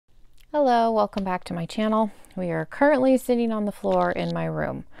Hello, welcome back to my channel. We are currently sitting on the floor in my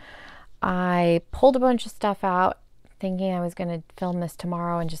room. I pulled a bunch of stuff out thinking I was going to film this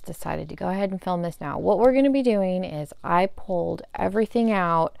tomorrow and just decided to go ahead and film this now. What we're going to be doing is I pulled everything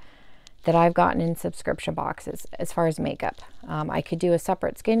out that I've gotten in subscription boxes as far as makeup. I could do a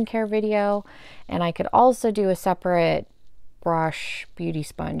separate skincare video, and I could also do a separate brush beauty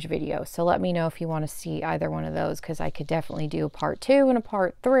sponge video. So let me know if you want to see either one of those, because I could definitely do a part 2 and a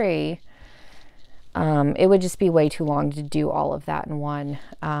part 3. It would just be way too long to do all of that in one.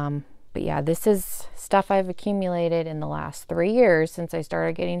 But yeah, this is stuff I've accumulated in the last 3 years since I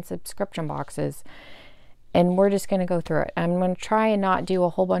started getting subscription boxes. And we're just going to go through it. I'm going to try and not do a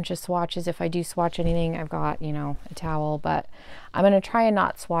whole bunch of swatches. If I do swatch anything, I've got, you know, a towel. But I'm going to try and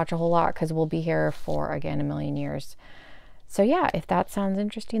not swatch a whole lot because we'll be here for, again, a million years. So yeah, if that sounds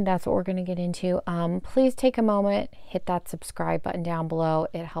interesting, that's what we're going to get into. Please take a moment, hit that subscribe button down below.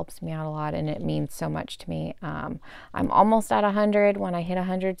 It helps me out a lot and it means so much to me. I'm almost at 100. When I hit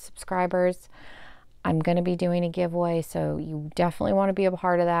 100 subscribers, I'm going to be doing a giveaway. So you definitely want to be a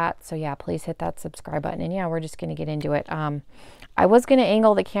part of that. So yeah, please hit that subscribe button. And yeah, we're just going to get into it. I was going to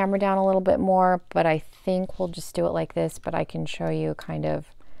angle the camera down a little bit more, but I think we'll just do it like this. But I can show you kind of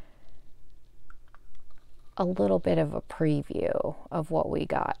a little bit of a preview of what we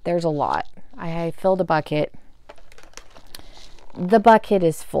got. There's a lot. I filled a bucket. The bucket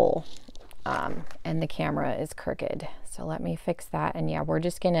is full, and the camera is crooked. So let me fix that. And yeah, we're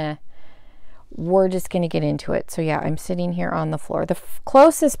just gonna get into it. So yeah, I'm sitting here on the floor. The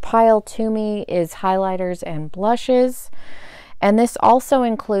closest pile to me is highlighters and blushes, and this also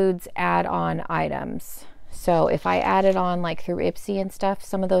includes add-on items. So if I added on like through Ipsy and stuff,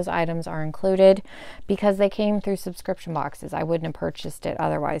 some of those items are included because they came through subscription boxes. I wouldn't have purchased it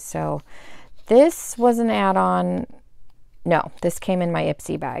otherwise. So this was an add-on. No, this came in my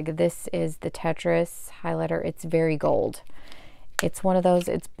Ipsy bag. This is the Tetris highlighter. It's very gold. It's one of those,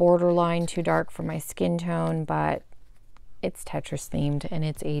 it's borderline too dark for my skin tone, but it's Tetris themed and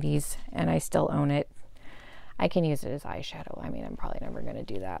it's 80s and I still own it. I can use it as eyeshadow. I mean, I'm probably never going to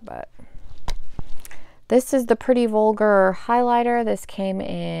do that, but this is the Pretty Vulgar highlighter. This came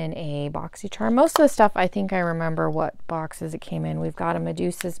in a BoxyCharm. Most of the stuff, I think I remember what boxes it came in. We've got a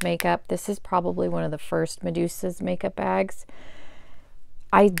Medusa's makeup. This is probably one of the first Medusa's makeup bags.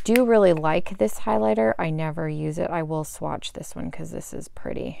 I do really like this highlighter. I never use it. I will swatch this one because this is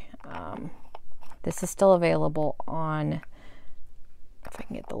pretty. This is still available on, if I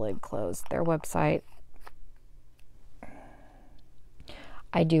can get the lid closed, their website.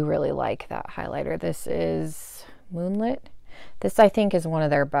 I do really like that highlighter. This is Moonlit. This, I think, is one of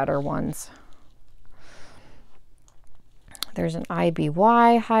their better ones. There's an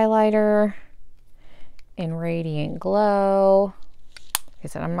IBY highlighter in Radiant Glow. Like I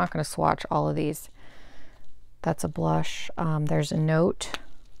said, I'm not going to swatch all of these. That's a blush. There's a Note.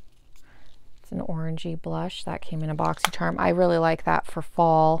 It's an orangey blush. That came in a BoxyCharm. I really like that for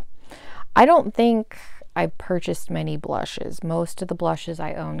fall. I don't think I purchased many blushes. Most of the blushes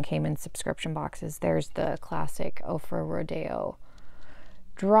I own came in subscription boxes. There's the classic Ofra Rodeo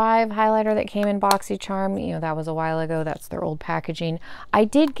Drive highlighter that came in BoxyCharm. You know, that was a while ago. That's their old packaging. I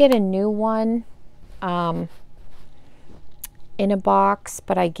did get a new one in a box,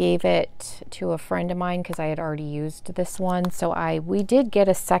 but I gave it to a friend of mine because I had already used this one. So we did get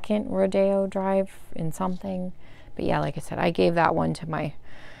a second Rodeo Drive in something. But yeah, like I said, I gave that one to my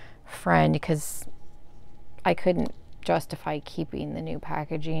friend because I couldn't justify keeping the new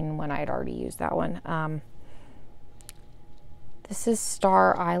packaging when I had already used that one. This is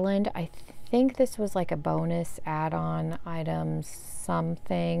Star Island. I think this was like a bonus add-on item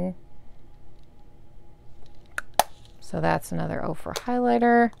something. So that's another Ofra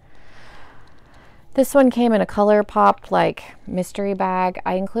highlighter. This one came in a ColourPop like mystery bag.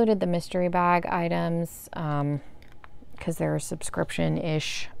 I included the mystery bag items because they're a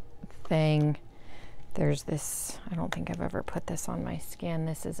subscription-ish thing. There's this, I don't think I've ever put this on my skin.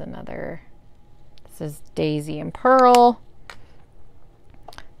 This is another, this is Daisy and Pearl.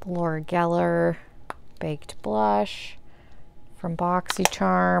 The Laura Geller Baked Blush from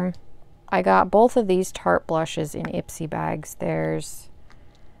BoxyCharm. I got both of these Tarte blushes in Ipsy bags. There's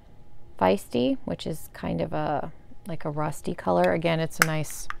Feisty, which is kind of like a rusty color. Again, it's a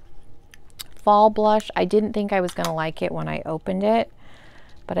nice fall blush. I didn't think I was going to like it when I opened it,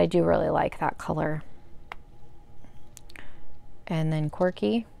 but I do really like that color. And then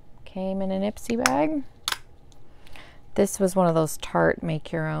Quirky came in an Ipsy bag. This was one of those Tarte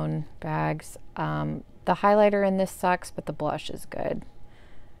make your own bags. The highlighter in this sucks, but the blush is good.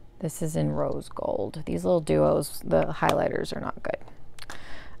 This is in rose gold. These little duos, the highlighters are not good.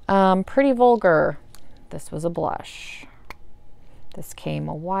 Pretty Vulgar. This was a blush. This came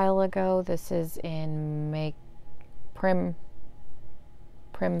a while ago. This is in Prim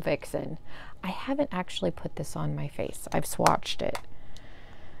Vixen. I haven't actually put this on my face. I've swatched it.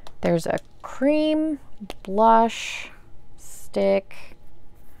 There's a cream blush stick.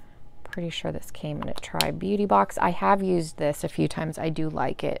 Pretty sure this came in a Try Beauty box. I have used this a few times. I do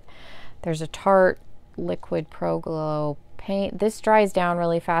like it. There's a Tarte Liquid Pro Glow paint. This dries down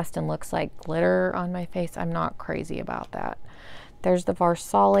really fast and looks like glitter on my face. I'm not crazy about that. There's the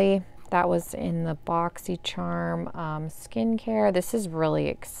Varsali. That was in the BoxyCharm skincare. This is really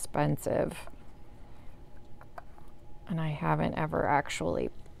expensive. And I haven't ever actually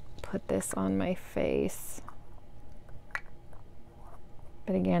put this on my face.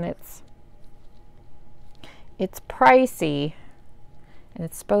 But again, it's pricey and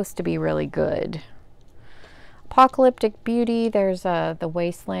it's supposed to be really good. Apocalyptic Beauty, there's the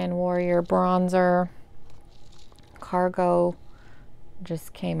Wasteland Warrior bronzer. Cargo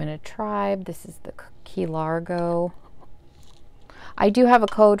just came in a Tribe. This is the Key Largo. I do have a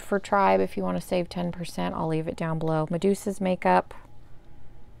code for Tribe if you want to save 10%. I'll leave it down below. Medusa's Makeup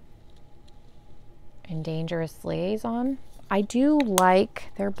and Dangerous Liaison. I do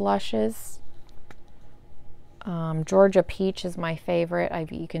like their blushes. Georgia Peach is my favorite.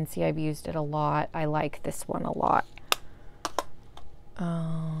 You can see I've used it a lot. I like this one a lot.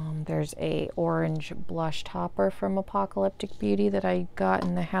 There's a orange blush topper from Apocalyptic Beauty that I got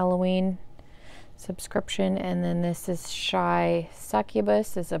in the Halloween subscription. And then this is Shy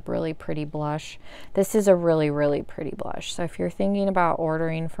Succubus. Is a really pretty blush. This is a really, really pretty blush. So if you're thinking about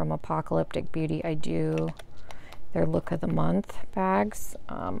ordering from Apocalyptic Beauty, I do their Look of the Month bags.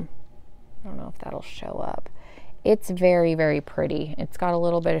 I don't know if that'll show up. It's very, very pretty. It's got a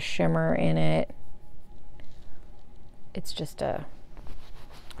little bit of shimmer in it. It's just a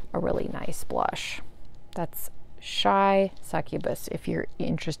really nice blush. That's Shy Succubus if you're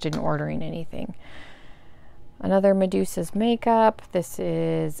interested in ordering anything. Another Medusa's Makeup. This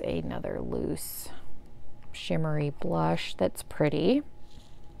is another loose shimmery blush that's pretty.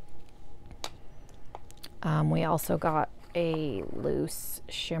 We also got a loose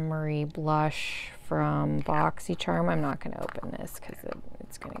shimmery blush from BoxyCharm. I'm not going to open this because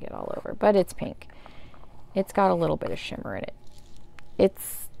it's going to get all over, but it's pink. It's got a little bit of shimmer in it.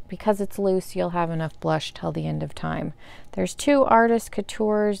 Because it's loose, you'll have enough blush till the end of time. There's two Artist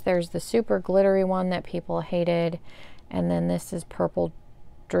Couture. There's the super glittery one that people hated, and then this is Purple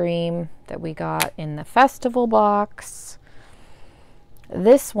Dream that we got in the festival box.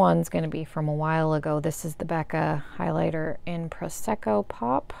 This one's going to be from a while ago. This is the Becca highlighter in Prosecco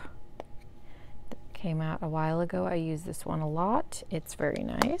Pop. That came out a while ago. I use this one a lot. It's very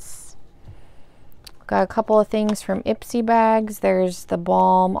nice. Got a couple of things from Ipsy bags. There's the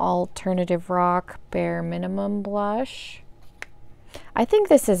Balm Alternative Rock Bare Minimum Blush. I think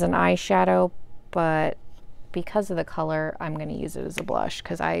this is an eyeshadow, but because of the color, I'm going to use it as a blush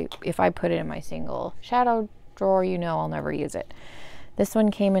because if I put it in my single shadow drawer, you know I'll never use it. This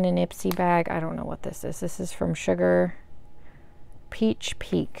one came in an Ipsy bag. I don't know what this is. This is from Sugar Peach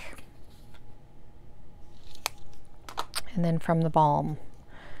Peak. And then from the Balm,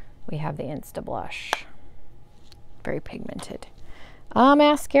 we have the Insta Blush. Very pigmented.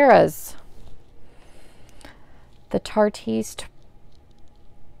 Mascaras. The Tarteist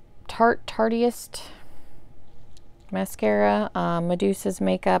mascara. Medusa's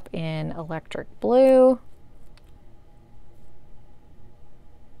Makeup in Electric Blue.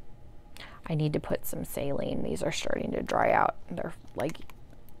 I need to put some saline. These are starting to dry out. They're like,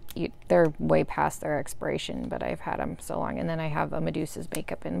 they're way past their expiration, but I've had them so long. And then I have a Medusa's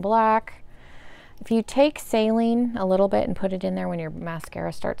Makeup in Black. If you take saline a little bit and put it in there when your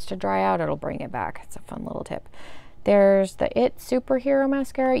mascara starts to dry out, it'll bring it back. It's a fun little tip. There's the It Superhero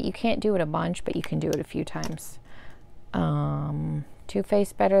Mascara. You can't do it a bunch, but you can do it a few times. Too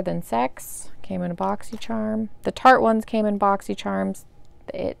Faced Better Than Sex came in a BoxyCharm. The Tarte ones came in BoxyCharms.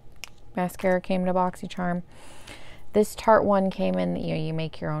 The It mascara came in a BoxyCharm. This Tarte one came in, you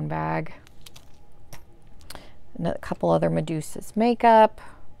make your own bag. And a couple other Medusa's Makeup.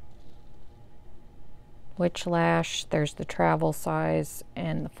 Witch Lash. There's the travel size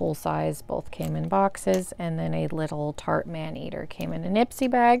and the full size. Both came in boxes. And then a little Tarte Maneater came in an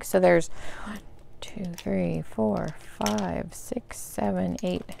Ipsy bag. So there's 1, 2, 3, 4, 5, 6, 7,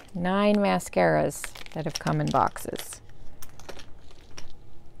 8, 9 mascaras that have come in boxes.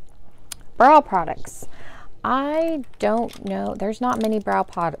 Brow products. I don't know. There's not many brow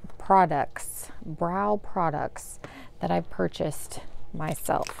products that I've purchased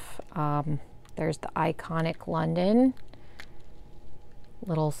myself. There's the Iconic London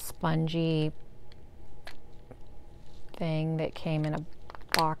little spongy thing that came in a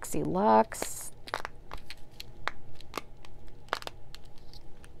boxy luxe.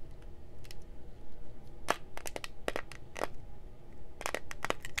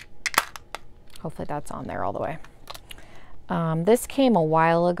 Hopefully that's on there all the way. This came a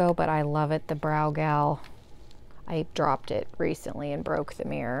while ago, but I love it, the Brow Gal. I dropped it recently and broke the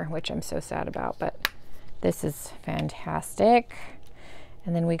mirror, which I'm so sad about, but this is fantastic.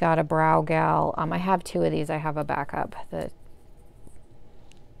 And then we got a Brow Gal. I have two of these. I have a backup, the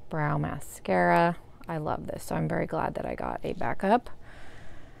brow mascara. I love this, so I'm very glad that I got a backup.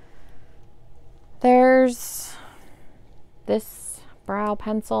 There's this brow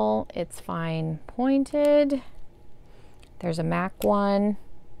pencil. It's fine pointed. There's a MAC one.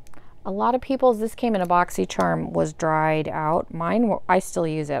 A lot of people's, this came in a BoxyCharm, was dried out. Mine, I still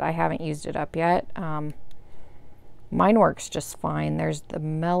use it. I haven't used it up yet. Mine works just fine. There's the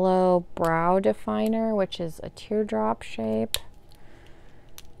Mellow Brow Definer, which is a teardrop shape.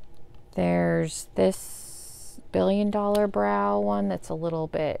 There's this $1 Billion Brow one that's a little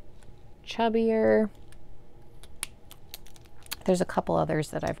bit chubbier. There's a couple others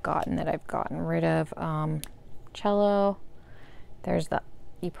that I've gotten rid of. Cello. There's the,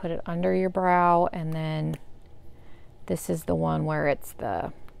 you put it under your brow, and then this is the one where it's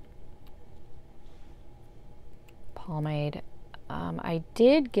the pomade. I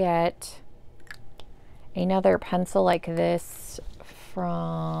did get another pencil like this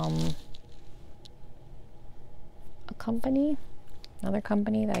from another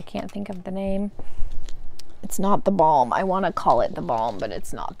company that I can't think of the name. It's not the Balm. I want to call it the Balm, but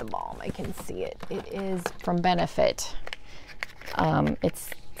it's not the Balm. I can see it. It is from Benefit. It's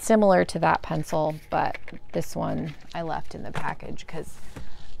similar to that pencil, but this one I left in the package because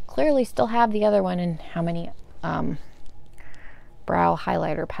clearly still have the other one. And how many brow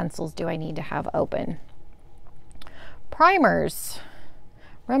highlighter pencils do I need to have open? Primers.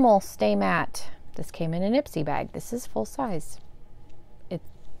 Rimmel Stay Matte. This came in an Ipsy bag. This is full size.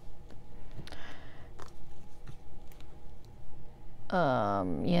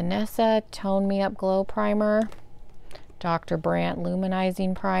 Yanessa Tone Me Up Glow Primer. Dr. Brandt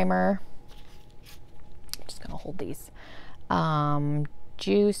Luminizing Primer. I'm just going to hold these.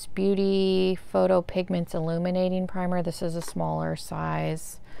 Juice Beauty Photo Pigments Illuminating Primer. This is a smaller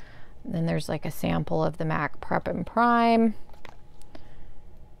size. And then there's like a sample of the MAC Prep and Prime.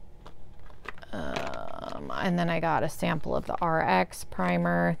 And then I got a sample of the RX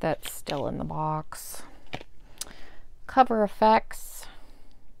primer that's still in the box. Cover Effects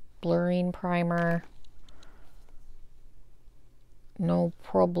Blurring Primer. No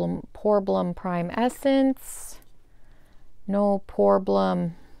Problem Prime Essence. No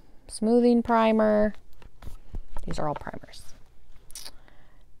Problem Smoothing Primer. These are all primers.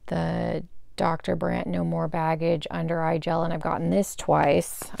 The Dr. Brandt No More Baggage Under Eye Gel, and I've gotten this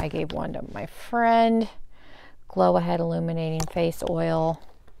twice. I gave one to my friend. Glow Ahead Illuminating Face Oil.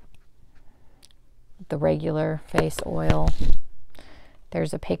 The regular face oil.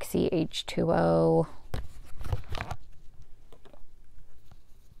 There's a Pixie H2O.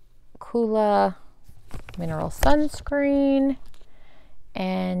 Kula Mineral Sunscreen.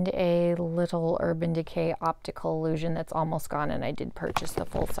 And a little Urban Decay Optical Illusion that's almost gone, and I did purchase the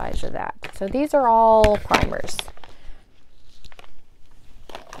full size of that. So these are all primers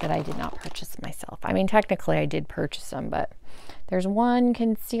that I did not purchase myself. I mean, technically I did purchase them, but there's one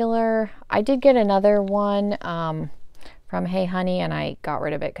concealer. I did get another one from Hey Honey, and I got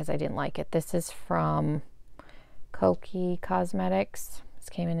rid of it because I didn't like it. This is from Koki Cosmetics. This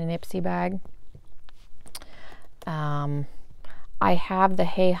came in an Ipsy bag. I have the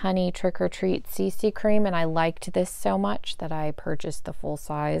Hey Honey Trick or Treat CC cream, and I liked this so much that I purchased the full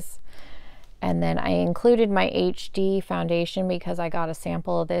size. And then I included my HD foundation because I got a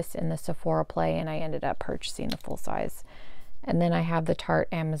sample of this in the Sephora Play, and I ended up purchasing the full size. And then I have the Tarte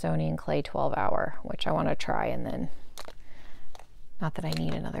Amazonian Clay 12 Hour, which I want to try. And then, not that I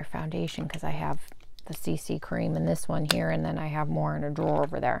need another foundation because I have the CC cream and this one here, and then I have more in a drawer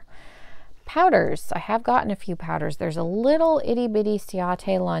over there. Powders. I have gotten a few powders. There's a little itty bitty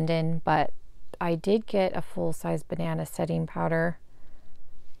Ciate London, but I did get a full size banana setting powder.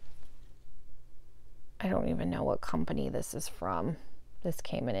 I don't even know what company this is from. This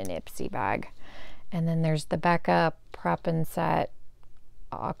came in an Ipsy bag. And then there's the Becca Prep and Set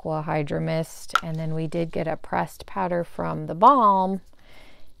Aqua Hydra Mist. And then we did get a pressed powder from the Balm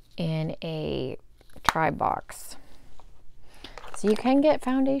in a tri box. So you can get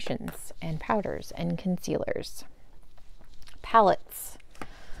foundations and powders and concealers. Palettes.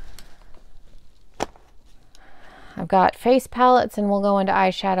 I've got face palettes, and we'll go into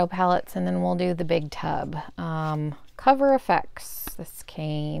eyeshadow palettes, and then we'll do the big tub. Cover Effects. This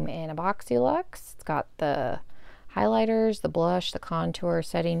came in a Boxy Luxe. It's got the highlighters, the blush, the contour,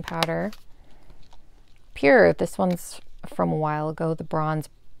 setting powder. Pure. This one's from a while ago. The Bronze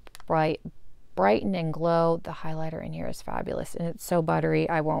Brighten and Glow. The highlighter in here is fabulous, and it's so buttery.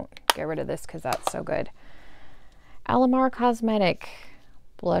 I won't get rid of this because that's so good. Alamar Cosmetic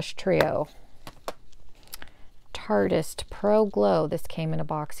Blush Trio. Artist Pro Glow. This came in a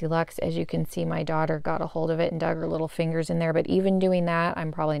Boxy Luxe. As you can see, my daughter got a hold of it and dug her little fingers in there, but even doing that,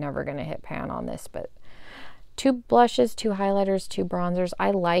 I'm probably never going to hit pan on this. But 2 blushes, 2 highlighters, 2 bronzers.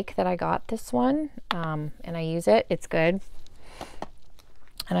 I like that I got this one, and I use it. It's good.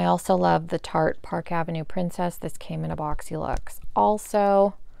 And I also love the Tarte Park Avenue Princess. This came in a Boxy Luxe.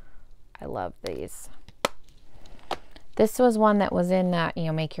 Also, I love these. This was one that was in that, you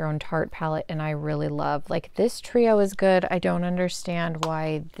know, make your own Tarte palette, and I really love. Like, this trio is good. I don't understand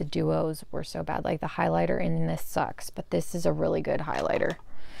why the duos were so bad. Like, the highlighter in this sucks, but this is a really good highlighter.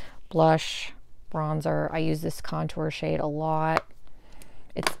 Blush, bronzer. I use this contour shade a lot.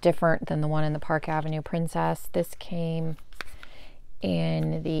 It's different than the one in the Park Avenue Princess. This came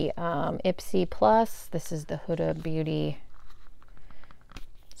in the Ipsy Plus. This is the Huda Beauty.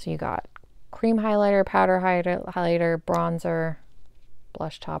 So you got cream highlighter, powder highlighter, bronzer,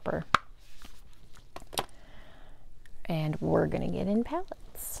 blush topper. And we're going to get in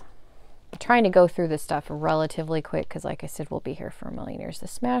palettes. I'm trying to go through this stuff relatively quick because, like I said, we'll be here for a million years. The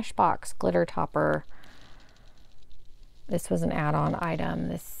Smashbox Glitter Topper. This was an add-on item.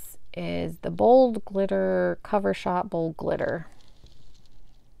 This is the Bold Glitter Cover Shot Bold Glitter.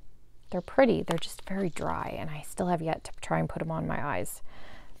 They're pretty. They're just very dry, and I still have yet to try and put them on my eyes.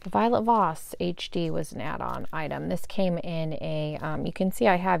 The Violet Voss HD was an add-on item. This came in a, you can see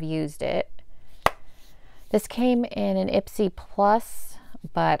I have used it. This came in an Ipsy Plus,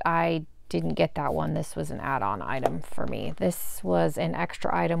 but I didn't get that one. This was an add-on item for me. This was an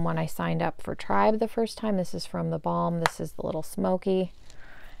extra item when I signed up for Tribe the first time. This is from the Balm. This is the little smoky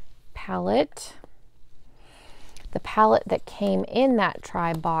palette. The palette that came in that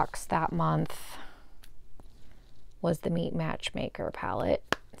Tribe box that month was the Meet Matchmaker palette.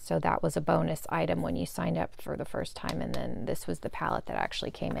 So that was a bonus item when you signed up for the first time, and then this was the palette that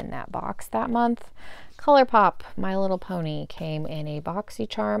actually came in that box that month. ColourPop My Little Pony came in a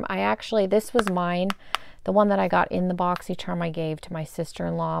BoxyCharm. This was mine. The one that I got in the BoxyCharm I gave to my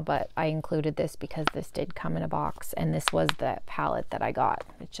sister-in-law, but I included this because this did come in a box, and this was the palette that I got.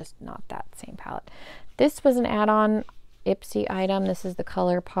 It's just not that same palette. This was an add-on Ipsy item. This is the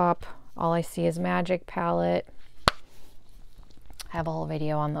ColourPop All I See Is Magic palette. I have a whole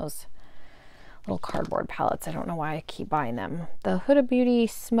video on those little cardboard palettes. I don't know why I keep buying them. The Huda Beauty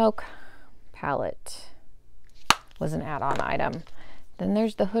Smoke palette was an add-on item. Then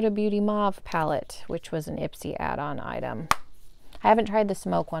there's the Huda Beauty Mauve palette, which was an Ipsy add-on item. I haven't tried the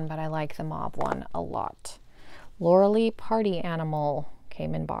smoke one, but I like the mauve one a lot. Lauralee Party Animal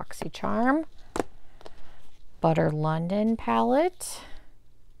came in BoxyCharm. Butter London palette,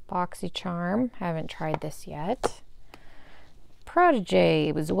 BoxyCharm. Haven't tried this yet.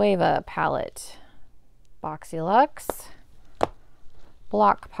 Protege Zoeva palette, Boxy Luxe.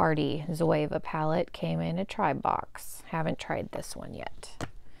 Block Party Zoeva palette came in a Tribe box. Haven't tried this one yet.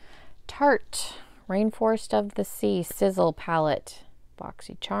 Tarte Rainforest of the Sea Sizzle palette,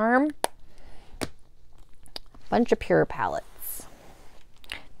 BoxyCharm. Bunch of Pure palettes.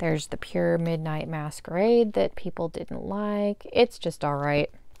 There's the Pure Midnight Masquerade that people didn't like. It's just all right.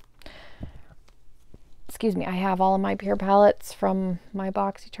 Excuse me, I have all of my Pure palettes from my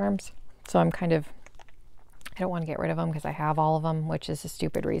BoxyCharms, so I'm kind of, I don't want to get rid of them because I have all of them, which is a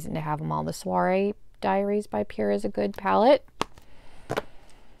stupid reason to have them all. The Soiree Diaries by Pure is a good palette.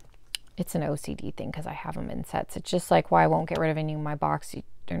 It's an OCD thing because I have them in sets. It's just like why I won't get rid of any of my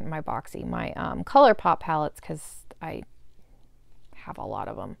ColourPop palettes because I have a lot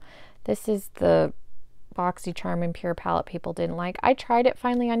of them. This is the BoxyCharm and Pure palette people didn't like. I tried it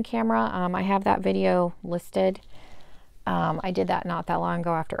finally on camera. I have that video listed. I did that not that long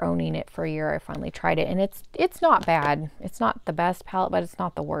ago after owning it for a year. I finally tried it, and it's not bad. It's not the best palette, but it's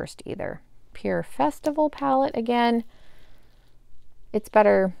not the worst either. Pure Festival palette, again, it's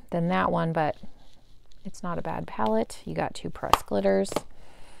better than that one, but it's not a bad palette. You got 2 pressed glitters.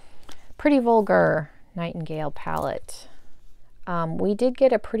 Pretty Vulgar Nightingale palette. We did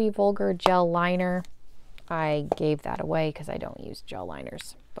get a Pretty Vulgar gel liner. I gave that away because I don't use gel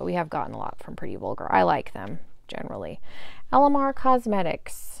liners, but we have gotten a lot from Pretty Vulgar. I like them generally. Alamar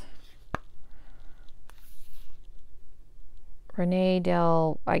Cosmetics.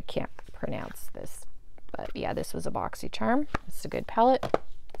 I can't pronounce this. But yeah, this was a BoxyCharm. It's a good palette.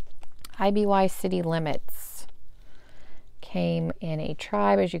 IBY City Limits came in a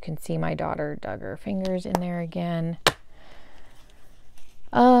tribe. As you can see, my daughter dug her fingers in there again.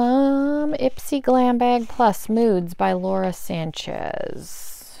 Ipsy Glam Bag Plus Moods by Laura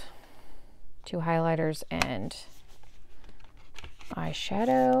Sanchez. 2 highlighters and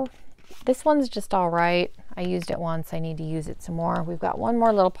eyeshadow. This one's just all right. I used it once. I need to use it some more. We've got one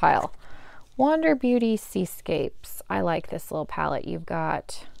more little pile. Wander Beauty Seascapes. I like this little palette. You've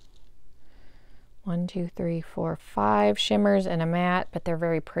got 1, 2, 3, 4, 5 shimmers and a matte, but they're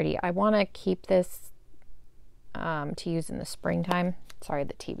very pretty. I want to keep this to use in the springtime. Sorry,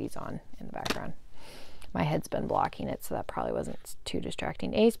 the TV's on in the background. My head's been blocking it, so that probably wasn't too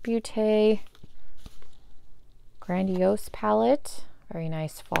distracting. Ace Beauté Grandiose palette. Very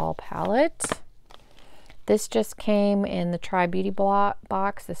nice fall palette. This just came in the Try Beauty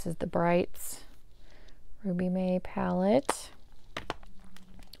box. This is the Brights Ruby May palette.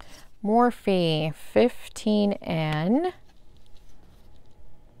 Morphe 15N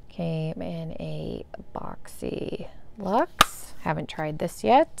came in a boxy luxe. Haven't tried this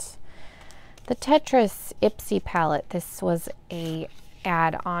yet. The Tetris Ipsy palette. This was a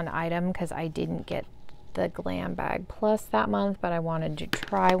add-on item because I didn't get the Glam Bag Plus that month, but I wanted to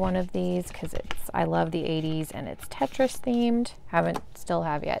try one of these because I love the 80s and it's Tetris themed. Still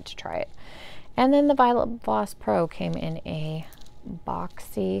have yet to try it. And then the Violet Voss Pro came in a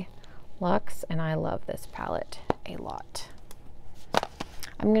boxy luxe, and I love this palette a lot.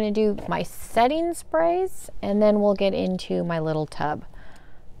 I'm going to do my setting sprays and then we'll get into my little tub.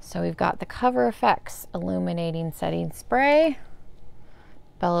 So we've got the Cover FX Illuminating Setting Spray,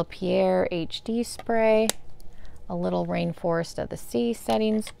 Bella Pierre HD Spray, a little Rainforest of the Sea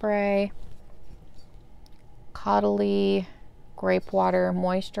Setting Spray, Caudalie Grape Water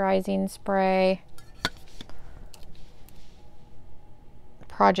Moisturizing Spray,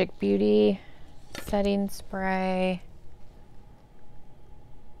 Project Beauty Setting Spray,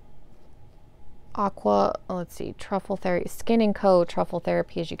 Truffle Therapy, Skin & Co. Truffle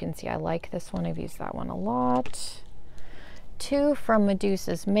Therapy. As you can see, I like this one. I've used that one a lot. 2 from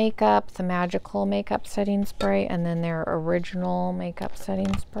Medusa's Makeup, the Magical Makeup Setting Spray, and then their Original Makeup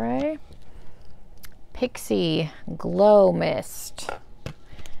Setting Spray. Pixi Glow Mist.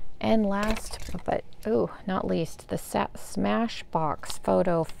 And last, but not least, the Smashbox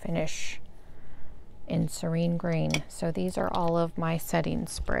Photo Finish in Serene Green. So these are all of my setting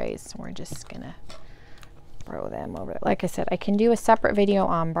sprays. We're just gonna throw them over there. Like I said, I can do a separate video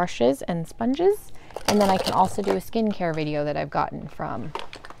on brushes and sponges, and then I can also do a skincare video that I've gotten from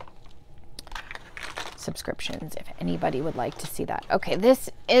subscriptions if anybody would like to see that. Okay, this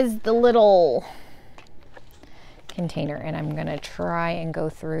is the little container, and I'm gonna try and go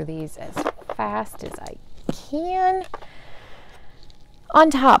through these as fast as I can. On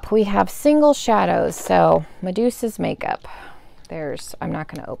top, we have single shadows. So Medusa's Makeup. I'm not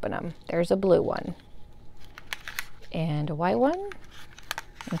going to open them. There's a blue one and a white one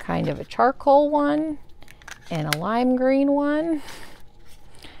and kind of a charcoal one and a lime green one.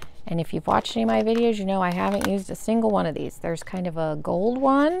 And if you've watched any of my videos, you know I haven't used a single one of these. There's kind of a gold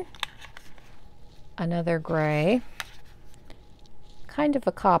one, another gray, kind of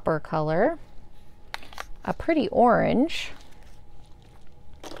a copper color, a pretty orange,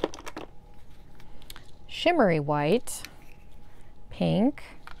 shimmery white, pink,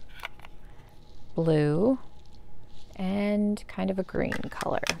 blue, and kind of a green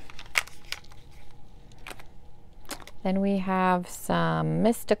color. Then we have some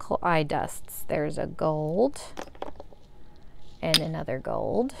mystical eye dusts. There's a gold and another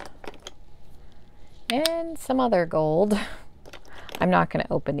gold and some other gold. I'm not going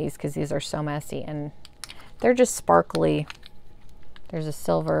to open these because these are so messy and they're just sparkly. There's a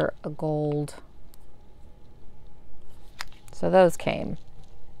silver, a gold. So those came.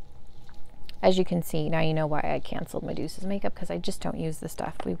 As you can see, now you know why I canceled Medusa's Makeup, because I just don't use the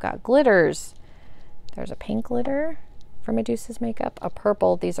stuff. We've got glitters. There's a pink glitter for Medusa's Makeup, a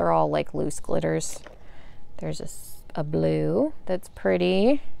purple. These are all like loose glitters. There's a blue that's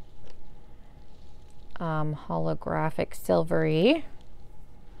pretty. Holographic silvery.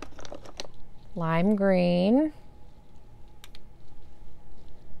 Lime green.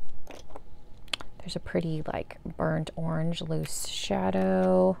 There's a pretty like burnt orange loose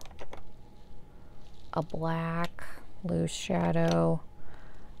shadow, a black loose shadow,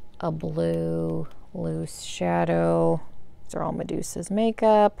 a blue loose shadow. These are all Medusa's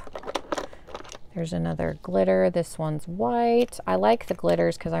Makeup. There's another glitter. This one's white. I like the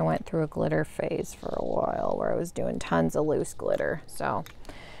glitters because I went through a glitter phase for a while where I was doing tons of loose glitter. So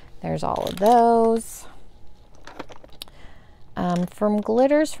there's all of those. From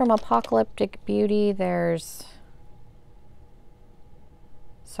glitters from Apocalyptic Beauty, there's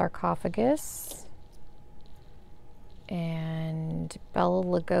Sarcophagus, and Bela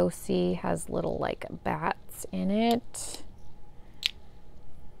Lugosi has little like bats in it.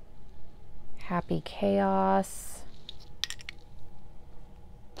 Happy Chaos.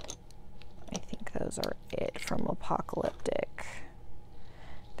 I think those are it from Apocalyptic.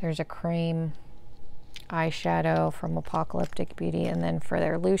 There's a cream eyeshadow from Apocalyptic Beauty, and then for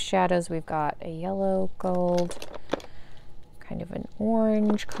their loose shadows we've got a yellow gold, kind of an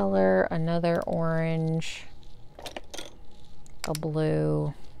orange color, another orange, a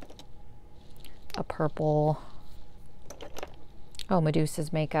blue, a purple. Oh,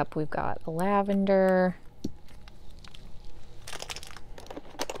 Medusa's makeup, we've got a lavender.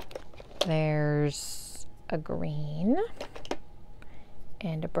 There's a green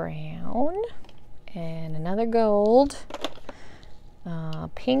and a brown and another gold,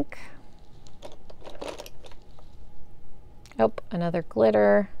 pink. Oh, another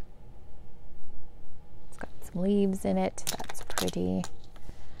glitter. It's got some leaves in it. That's pretty.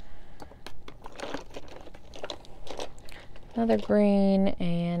 Another green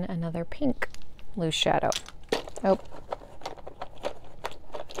and another pink loose shadow. Oh,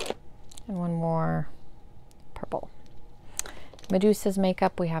 and one more purple. Medusa's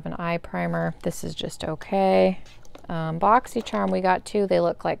makeup, we have an eye primer. This is just okay. BoxyCharm, we got two. They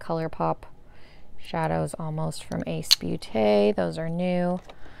look like ColourPop shadows almost from Ace Beauté. Those are new.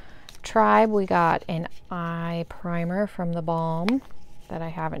 Tribe, we got an eye primer from the Balm that I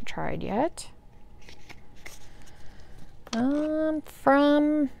haven't tried yet.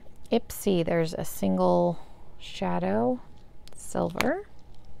 From Ipsy, there's a single shadow, silver.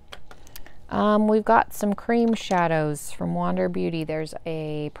 We've got some cream shadows from Wander Beauty. There's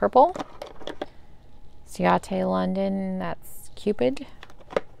a purple, Ciate London, that's Cupid.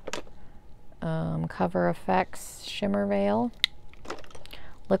 Cover Effects Shimmer Veil.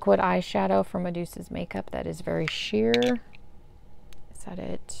 Liquid eyeshadow from Medusa's makeup, that is very sheer. Is that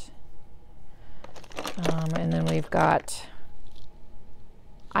it? And then we've got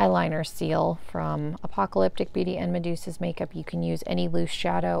eyeliner seal from Apocalyptic Beauty and Medusa's makeup. You can use any loose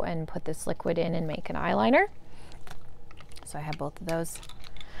shadow and put this liquid in and make an eyeliner. So I have both of those.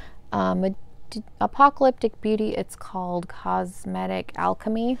 Apocalyptic Beauty, it's called Cosmetic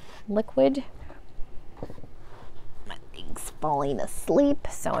Alchemy Liquid. My thing's falling asleep,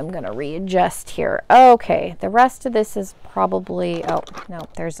 so I'm going to readjust here. Okay, the rest of this is probably, oh no,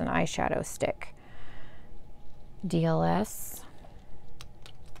 there's an eyeshadow stick. DLS.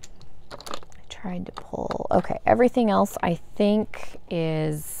 I tried to pull, okay, everything else I think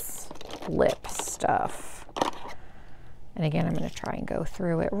is lip stuff. And again, I'm going to try and go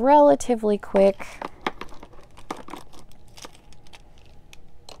through it relatively quick.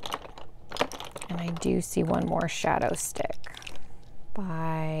 And I do see one more shadow stick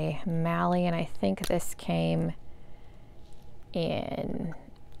by Mally, and I think this came in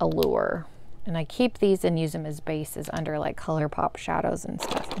Allure. And I keep these and use them as bases under like ColourPop shadows and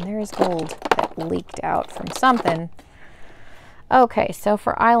stuff. And there's gold that leaked out from something. Okay, so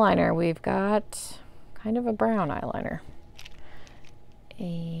for eyeliner, we've got kind of a brown eyeliner.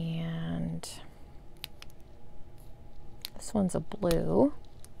 And this one's a blue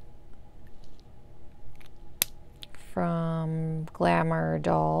from Glamour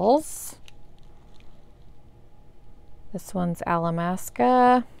Dolls. This one's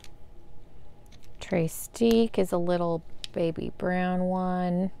Alamasca. Trastique is a little baby brown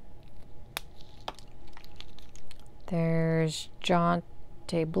one. There's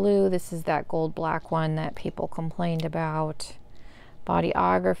Jante Blue. This is that gold black one that people complained about.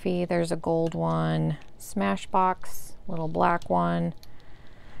 Bodyography, there's a gold one. Smashbox, little black one.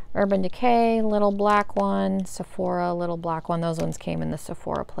 Urban Decay, little black one. Sephora, little black one. Those ones came in the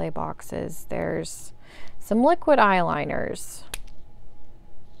Sephora Play boxes. There's some liquid eyeliners.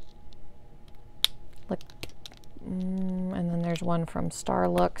 And then there's one from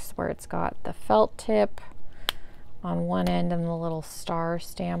Starlooks where it's got the felt tip on one end and the little star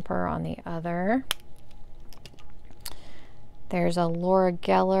stamper on the other. There's a Laura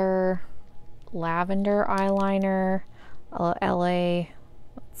Geller lavender eyeliner, LA,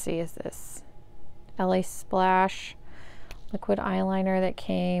 let's see, is this LA Splash liquid eyeliner that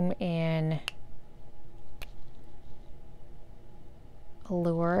came in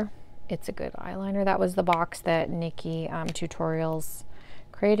Allure. It's a good eyeliner. That was the box that Nikki Tutorials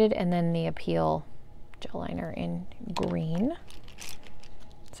created, and then the Appeal gel liner in green.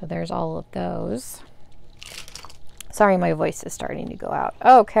 So there's all of those. Sorry, my voice is starting to go out.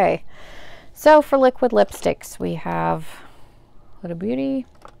 Okay, so for liquid lipsticks, we have Huda Beauty,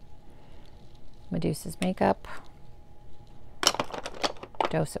 Medusa's Makeup,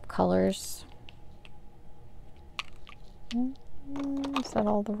 Dose of Colors. Is that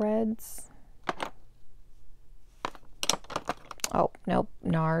all the reds? Oh, nope,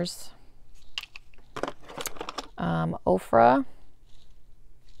 NARS. Ofra.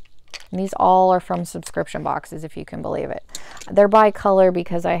 And these all are from subscription boxes, if you can believe it. They're by color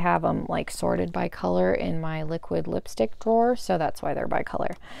because I have them like sorted by color in my liquid lipstick drawer, so that's why they're by color.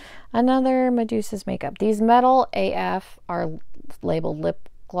 Another Medusa's Makeup. These Metal AF are labeled lip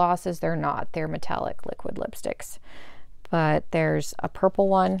glosses. They're not. They're metallic liquid lipsticks. But there's a purple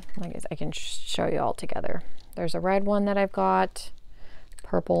one. I guess I can show you all together. There's a red one that I've got.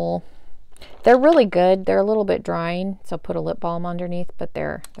 Purple. They're really good. They're a little bit drying, so put a lip balm underneath, but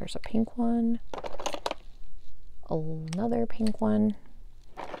there's a pink one. Another pink one.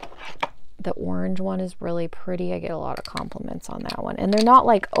 The orange one is really pretty. I get a lot of compliments on that one. And they're not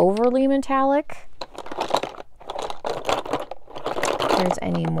like overly metallic. If there's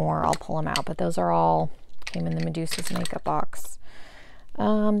any more, I'll pull them out, but those are all came in the Medusa's Makeup box.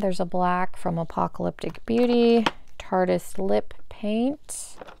 There's a black from Apocalyptic Beauty. Tarteist Lip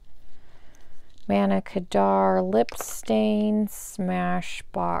Paint. Manna Kadar Lip Stain,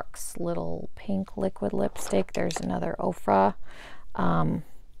 Smashbox Little Pink Liquid Lipstick. There's another Ofra.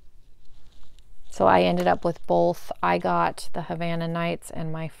 So I ended up with both. I got the Havana Nights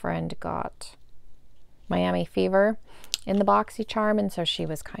and my friend got Miami Fever in the BoxyCharm, and so she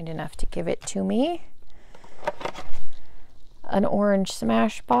was kind enough to give it to me. An orange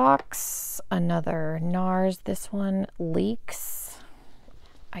Smashbox, another NARS. This one leaks.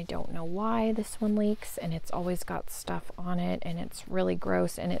 I don't know why this one leaks, and it's always got stuff on it, and it's really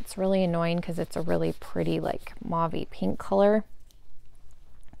gross, and it's really annoying because it's a really pretty like mauvey pink color.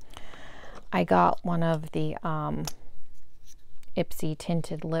 I got one of the Ipsy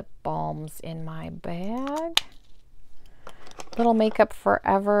tinted lip balms in my bag. Little Makeup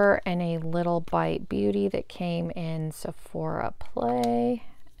Forever and a Little Bite Beauty that came in Sephora Play,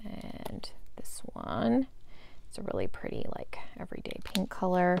 and this one. It's a really pretty, like, everyday pink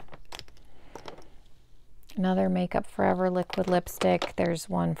color. Another Makeup Forever liquid lipstick. There's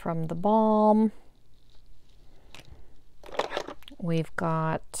one from The Balm. We've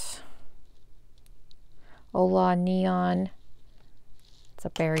got Ola Neon. It's a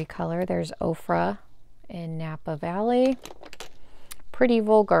berry color. There's Ofra in Napa Valley. Pretty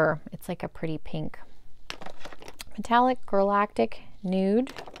Vulgar. It's like a pretty pink. Metallic Galactic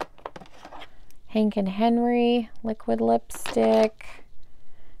Nude. Hank and Henry liquid lipstick.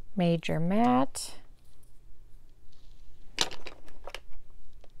 Major Matte.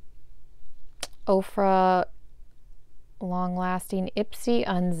 Ofra Long Lasting Ipsy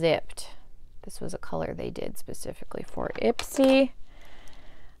Unzipped. This was a color they did specifically for Ipsy.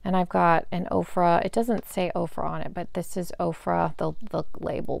 And I've got an Ofra. It doesn't say Ofra on it, but this is Ofra. The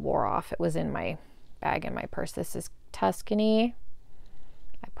label wore off. It was in my bag in my purse. This is Tuscany.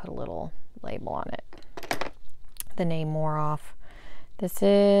 I put a little label on it. The name wore off. This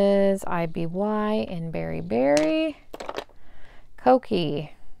is IBY in Berry Berry. Cokie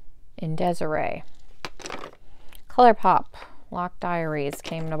in Desiree. ColourPop Lock Diaries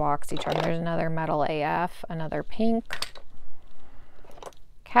came in a BoxyCharm. There's another Metal AF, another pink.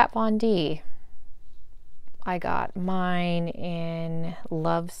 Kat Von D. I got mine in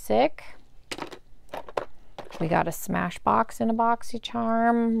Lovesick. We got a Smashbox in a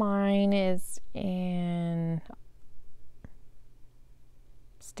BoxyCharm. Mine is in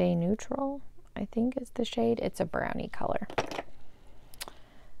Stay Neutral, I think is the shade. It's a brownie color.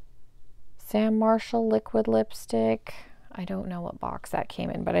 Sam Marshall liquid lipstick. I don't know what box that came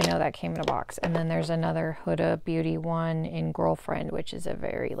in, but I know that came in a box. And then there's another Huda Beauty one in Girlfriend, which is a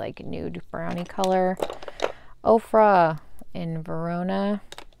very like nude brownie color. Ofra in Verona.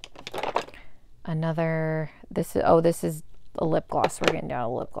 Another, this is a lip gloss. We're getting down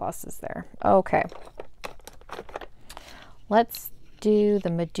to lip glosses there. Okay. Let's do the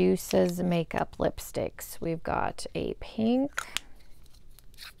Medusa's Makeup lipsticks. We've got a pink,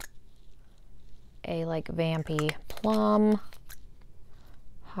 a like vampy plum,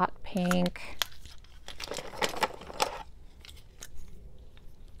 hot pink,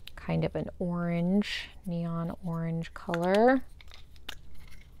 kind of an orange, neon orange color,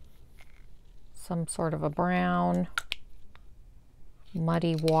 some sort of a brown,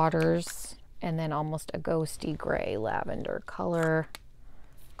 Muddy Waters, and then almost a ghosty gray lavender color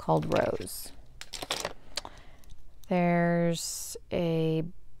called Rose. There's a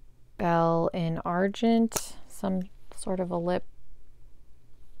Belle in Argent, some sort of a lip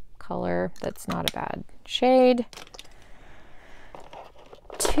color that's not a bad shade.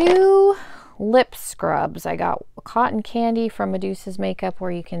 2 lip scrubs. I got Cotton Candy from Medusa's Makeup,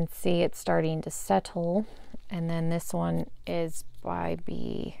 where you can see it's starting to settle. And then this one is by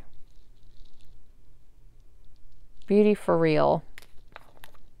Beauty for Real.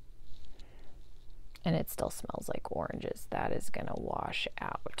 And it still smells like oranges. That is gonna wash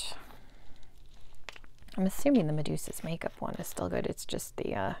out. I'm assuming the Medusa's Makeup one is still good. It's just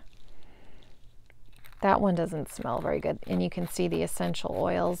the, that one doesn't smell very good. And you can see the essential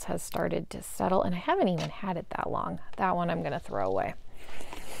oils has started to settle. And I haven't even had it that long. That one I'm gonna throw away.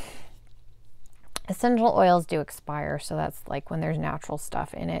 Essential oils do expire, so that's like when there's natural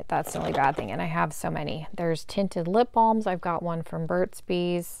stuff in it. That's the only bad thing. And I have so many. There's tinted lip balms. I've got one from Burt's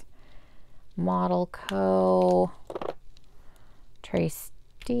Bees, Model Co.,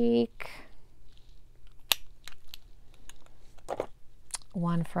 Trace-Steak,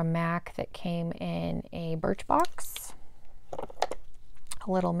 one from MAC that came in a Birchbox,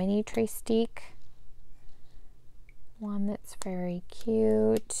 a little mini Trace-Steak, one that's very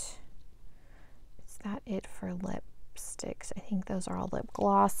cute. Is that it for lipsticks? I think those are all lip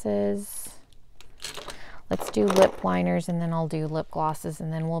glosses. Let's do lip liners, and then I'll do lip glosses,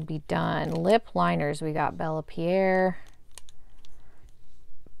 and then we'll be done. Lip liners, we got Bella Pierre,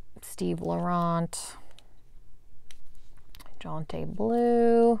 Steve Laurent, Jonte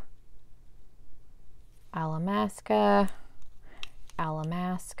Blue, Alamasca,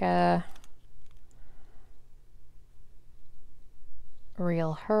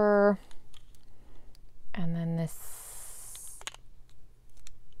 Real Her, and then this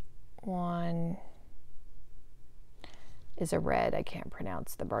one is a red. I can't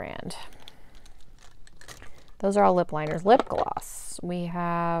pronounce the brand. Those are all lip liners. Lip gloss, we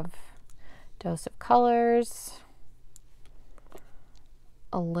have Dose of Colors,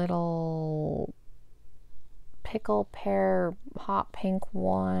 a little pickle pear hot pink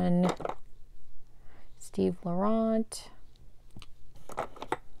one, Steve Laurent.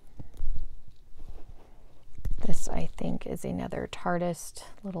 This I think is another Tartist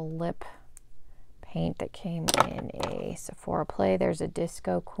little lip paint that came in a Sephora Play. There's a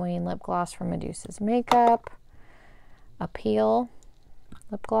Disco Queen lip gloss from Medusa's Makeup, Appeal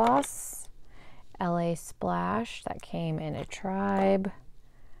lip gloss, LA Splash that came in a Tribe,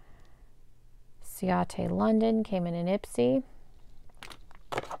 Ciate London came in an Ipsy,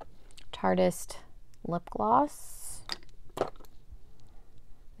 Tartist lip gloss.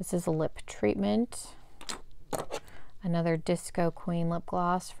 This is a lip treatment. Another Disco Queen lip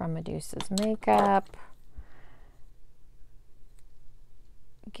gloss from Medusa's Makeup.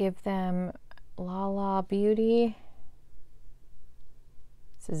 Give Them La La Beauty.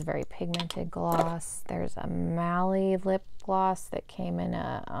 This is very pigmented gloss. There's a Mally lip gloss that came in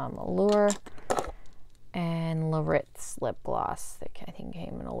a Allure, and Laritz lip gloss that I think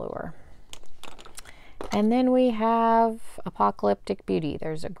came in Allure. And then we have Apocalyptic Beauty.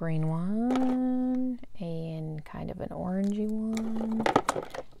 There's a green one, and kind of an orangey one,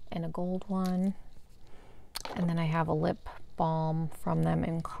 and a gold one. And then I have a lip balm from them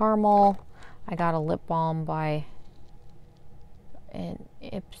in caramel. I got a lip balm by an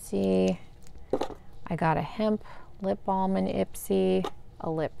Ipsy. I got a hemp lip balm in Ipsy, a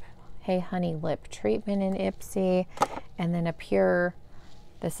lip Hey Honey lip treatment in Ipsy, and then a pure,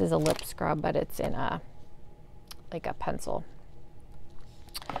 this is a lip scrub, but it's in a like a pencil.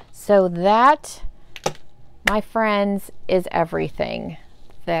 So that, my friends, is everything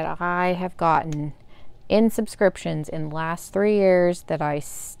that I have gotten in subscriptions in the last 3 years that I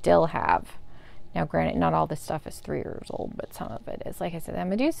still have. Now granted, not all this stuff is 3 years old, but some of it is. Like I said, that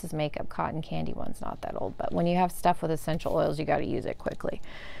Medusa's Makeup Cotton Candy one's not that old, but when you have stuff with essential oils, you got to use it quickly.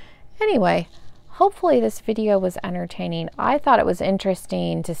 Anyway, hopefully this video was entertaining. I thought it was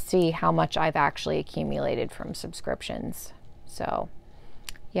interesting to see how much I've actually accumulated from subscriptions. So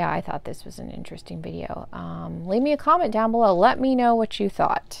yeah, I thought this was an interesting video. Leave me a comment down below. Let me know what you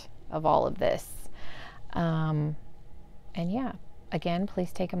thought of all of this. And yeah, again,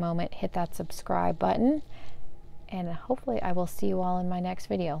 please take a moment, hit that subscribe button, and hopefully I will see you all in my next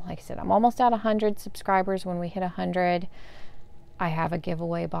video. Like I said, I'm almost at 100 subscribers. When we hit 100, I have a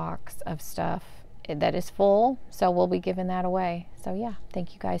giveaway box of stuff that is full, so we'll be giving that away. So yeah,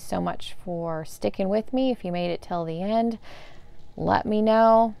 thank you guys so much for sticking with me. If you made it till the end, let me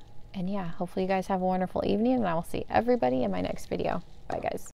know. And yeah, hopefully you guys have a wonderful evening, and I will see everybody in my next video. Bye guys.